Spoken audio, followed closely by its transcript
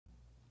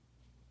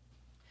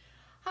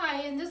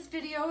Hi, in this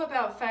video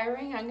about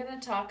firing, I'm going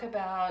to talk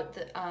about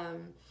the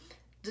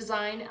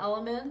design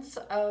elements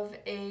of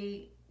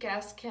a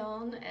gas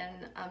kiln, and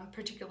I'm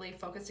particularly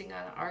focusing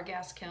on our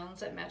gas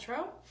kilns at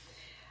Metro.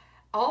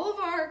 All of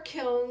our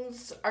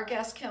kilns, our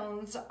gas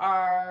kilns,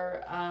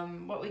 are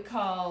what we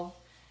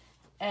call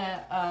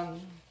a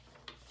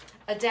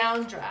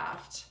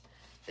downdraft.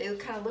 They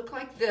kind of look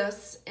like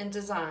this in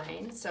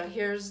design. So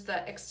here's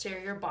the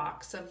exterior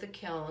box of the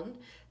kiln.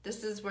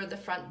 This is where the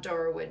front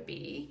door would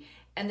be.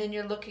 And then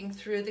you're looking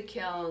through the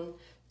kiln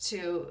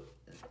to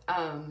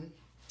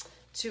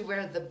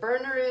where the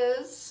burner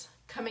is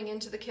coming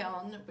into the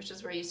kiln, which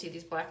is where you see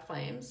these black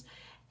flames.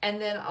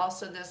 And then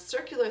also this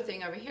circular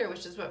thing over here,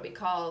 which is what we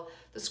call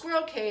the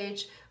squirrel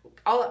cage.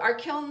 All our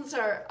kilns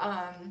are,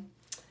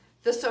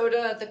 the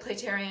soda, the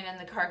Clayterian,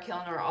 and the car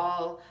kiln are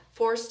all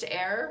forced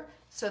air.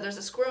 So there's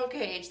a squirrel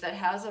cage that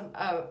has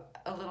a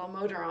little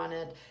motor on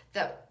it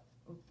that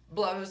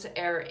blows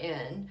air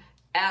in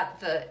at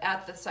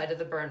the side of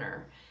the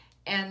burner.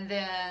 And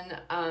then,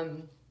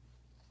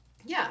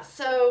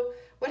 so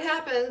what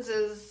happens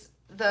is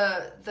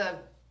the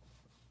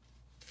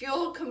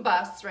fuel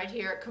combusts right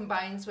here. It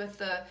combines with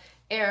the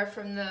air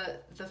from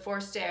the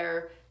forced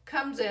air,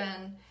 comes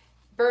in,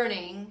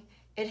 burning.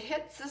 It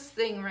hits this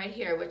thing right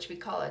here, which we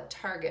call a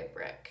target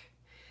brick.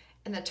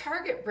 And the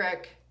target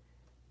brick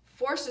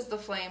forces the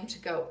flame to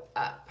go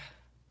up.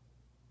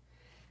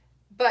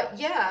 But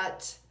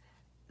yet,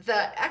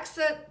 the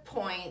exit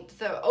point,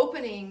 the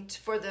opening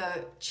for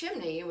the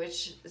chimney,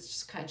 which is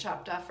just kind of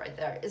chopped off right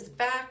there, is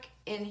back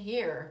in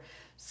here.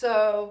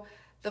 So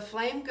the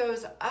flame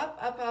goes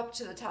up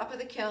to the top of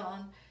the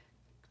kiln,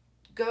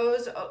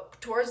 goes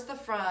towards the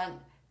front,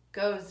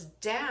 goes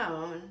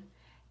down,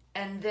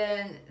 and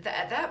then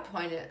at that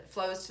point it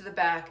flows to the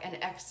back and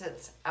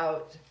exits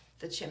out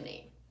the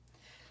chimney.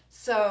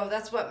 So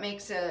that's what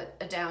makes it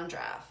a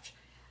downdraft.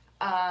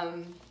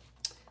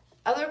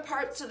 Other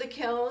parts of the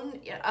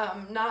kiln,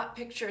 not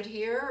pictured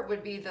here,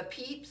 would be the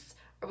peeps,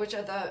 which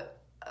are the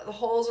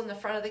holes in the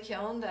front of the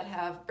kiln that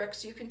have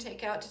bricks you can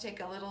take out to take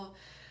a little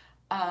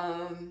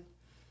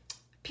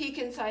peek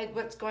inside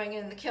what's going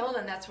in the kiln,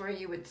 and that's where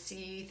you would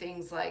see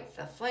things like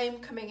the flame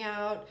coming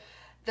out.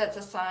 That's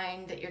a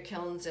sign that your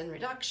kiln's in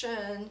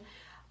reduction.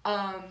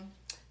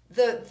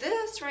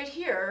 This right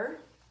here,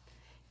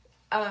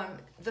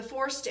 the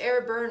forced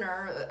air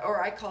burner,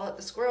 or I call it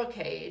the squirrel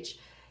cage,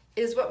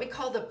 is what we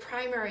call the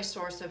primary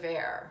source of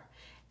air.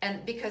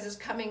 And because it's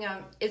coming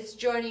it's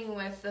joining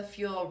with the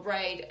fuel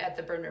right at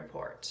the burner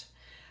port.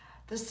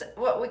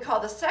 What we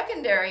call the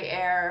secondary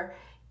air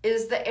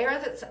is the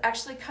air that's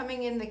actually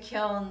coming in the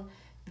kiln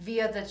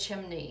via the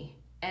chimney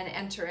and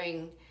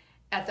entering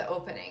at the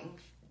opening.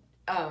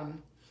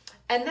 And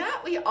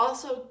that we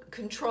also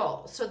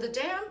control. So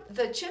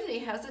the chimney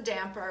has a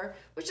damper,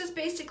 which is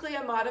basically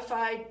a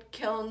modified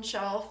kiln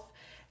shelf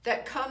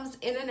that comes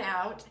in and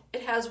out.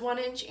 It has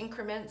 1-inch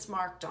increments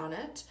marked on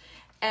it,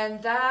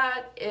 and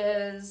that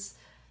is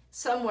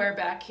somewhere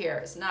back here.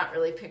 It's not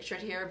really pictured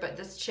here, but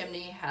this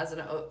chimney has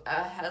an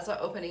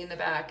opening in the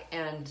back,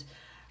 and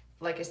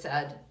like I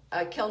said,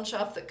 a kiln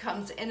shelf that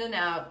comes in and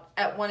out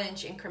at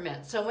 1-inch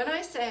increments. So when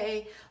I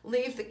say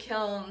leave the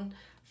kiln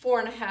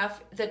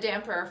the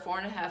damper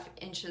 4.5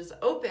 inches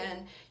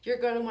open, you're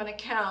going to want to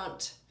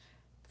count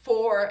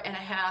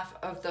 4.5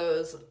 of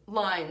those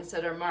lines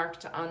that are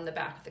marked on the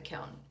back of the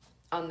kiln,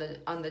 on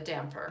the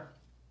damper.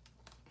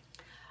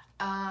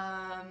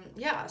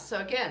 So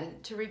again,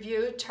 to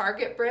review,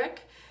 target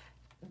brick.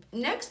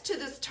 Next to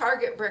this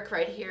target brick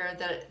right here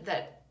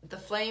that the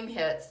flame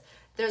hits,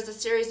 there's a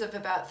series of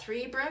about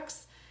 3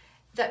 bricks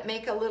that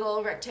make a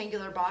little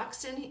rectangular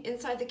box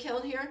inside the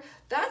kiln here.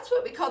 That's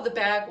what we call the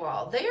bag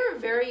wall. They are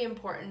very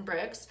important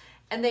bricks,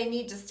 and they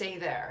need to stay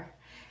there.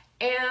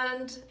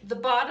 And the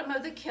bottom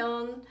of the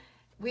kiln,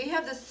 we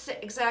have this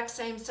exact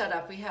same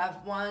setup. We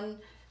have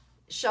one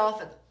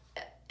shelf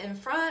in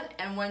front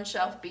and one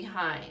shelf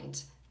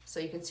behind. So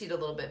you can see it a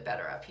little bit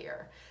better up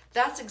here.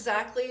 That's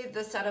exactly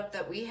the setup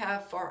that we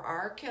have for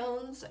our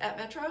kilns at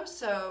Metro.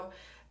 So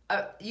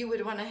you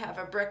would want to have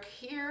a brick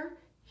here,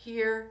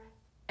 here,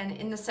 and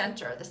in the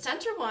center. The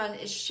center one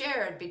is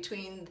shared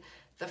between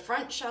the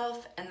front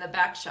shelf and the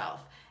back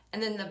shelf.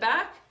 And then the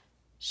back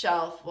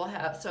shelf will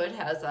have, so it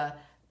has a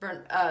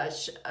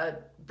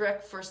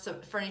brick for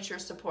furniture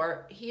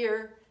support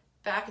here,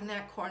 back in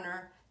that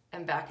corner,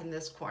 and back in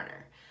this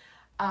corner.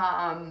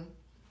 A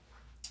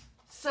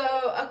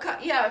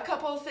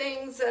couple of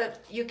things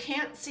that you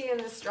can't see in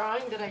this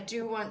drawing that I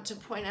do want to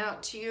point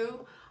out to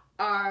you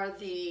are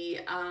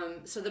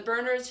so the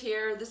burner's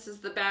here. This is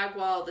the bag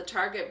wall. The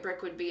target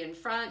brick would be in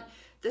front.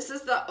 This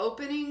is the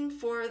opening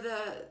for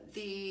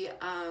the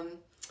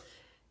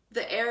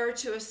air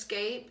to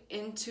escape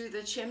into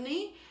the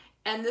chimney.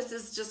 And this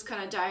is just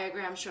kind of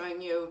diagram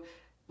showing you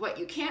what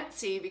you can't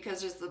see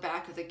because there's the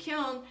back of the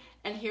kiln,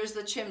 and here's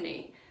the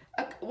chimney.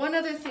 One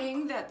other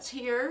thing that's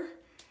here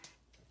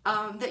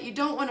that you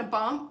don't want to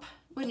bump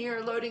when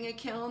you're loading a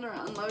kiln or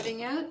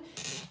unloading it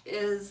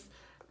is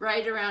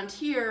right around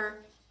here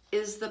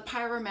is the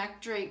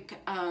pyrometric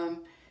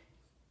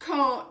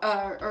cone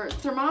or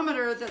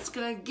thermometer that's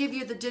going to give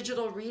you the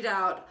digital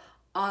readout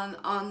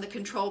on the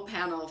control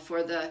panel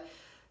for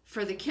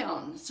the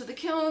kiln. So the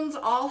kilns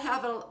all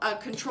have a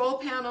control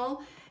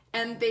panel,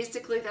 and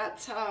basically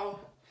that's how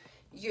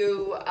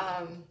you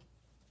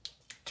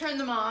turn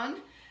them on.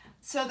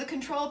 So the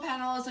control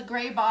panel is a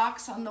gray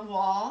box on the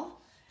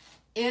wall.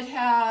 It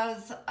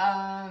has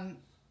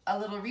a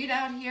little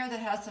readout here that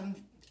has some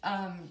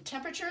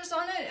temperatures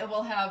on it. It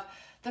will have,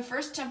 the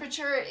first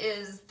temperature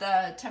is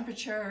the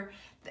temperature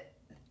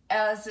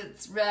as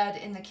it's read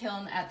in the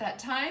kiln at that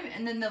time,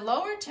 and then the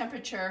lower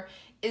temperature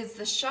is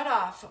the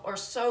shut-off or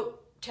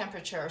soak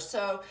temperature.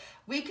 So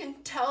we can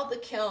tell the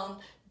kiln,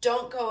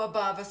 don't go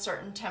above a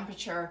certain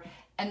temperature,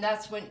 and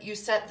that's when you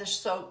set the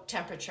soak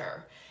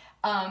temperature.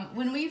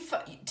 When we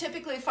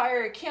typically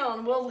fire a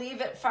kiln, we'll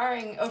leave it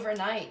firing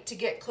overnight to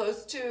get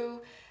close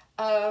to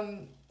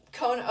cone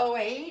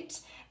 08,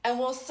 and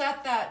we'll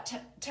set that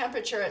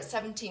temperature at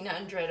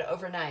 1700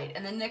 overnight.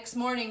 And the next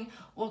morning,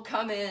 we'll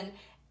come in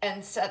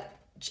and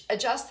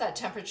adjust that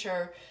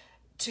temperature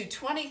to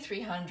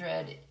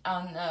 2300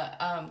 on the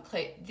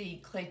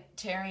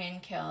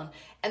Claterian kiln,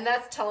 and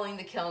that's telling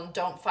the kiln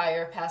don't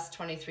fire past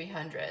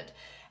 2300.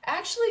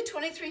 Actually,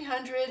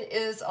 2300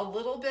 is a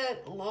little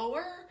bit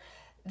lower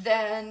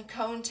than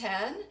cone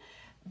 10,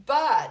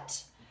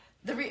 but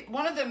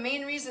one of the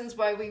main reasons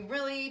why we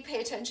really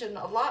pay attention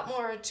a lot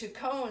more to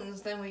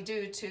cones than we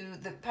do to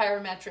the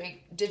pyrometric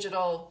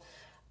digital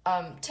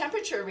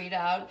temperature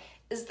readout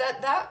is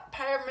that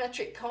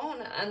pyrometric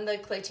cone on the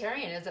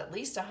Claterian is at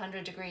least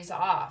 100 degrees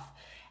off,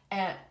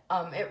 and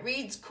it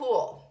reads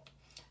cool.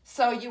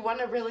 So you want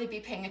to really be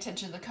paying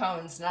attention to the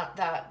cones, not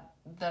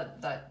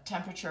the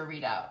temperature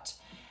readout.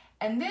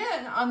 And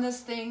then on this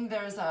thing,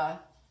 there's a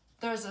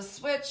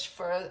switch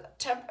for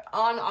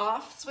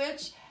on-off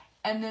switch,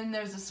 and then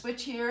there's a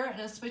switch here and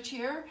a switch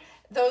here.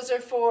 Those are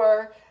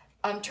for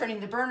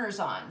turning the burners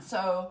on.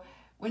 So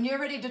when you're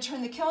ready to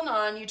turn the kiln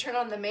on, you turn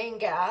on the main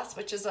gas,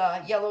 which is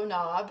a yellow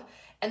knob,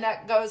 and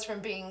that goes from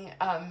being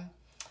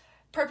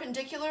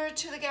perpendicular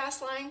to the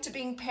gas line to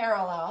being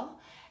parallel.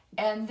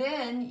 And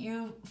then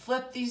you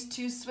flip these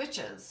two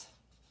switches,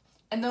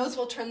 and those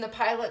will turn the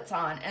pilots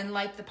on and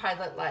light the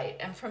pilot light.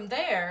 And from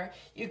there,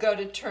 you go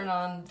to turn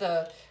on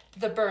the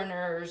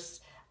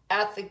burners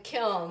at the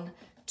kiln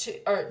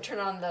or turn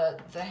on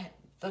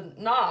the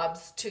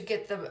knobs to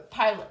get the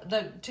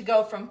pilot, to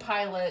go from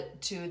pilot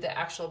to the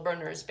actual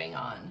burners being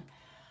on.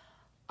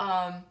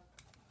 All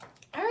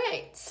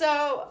right,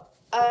 so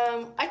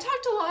I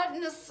talked a lot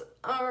in this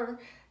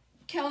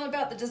kiln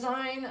about the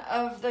design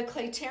of the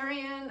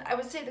Claterian. I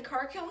would say the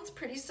car kiln's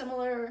pretty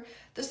similar.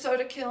 The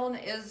soda kiln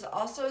is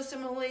also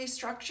similarly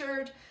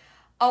structured,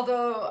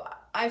 although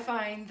I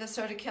find the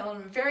soda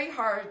kiln very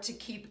hard to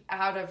keep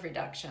out of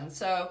reduction.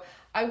 So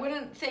I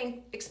wouldn't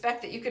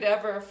expect that you could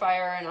ever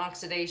fire an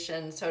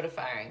oxidation soda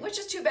firing, which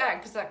is too bad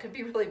because that could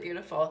be really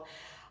beautiful.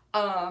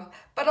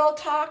 But I'll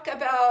talk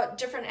about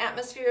different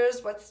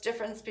atmospheres, what's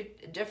difference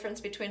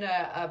between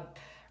a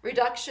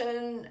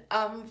reduction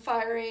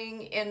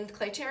firing in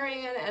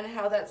Claterian and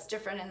how that's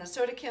different in the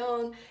soda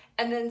kiln,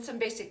 and then some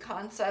basic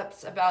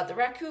concepts about the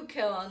raku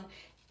kiln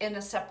in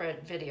a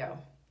separate video.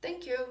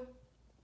 Thank you.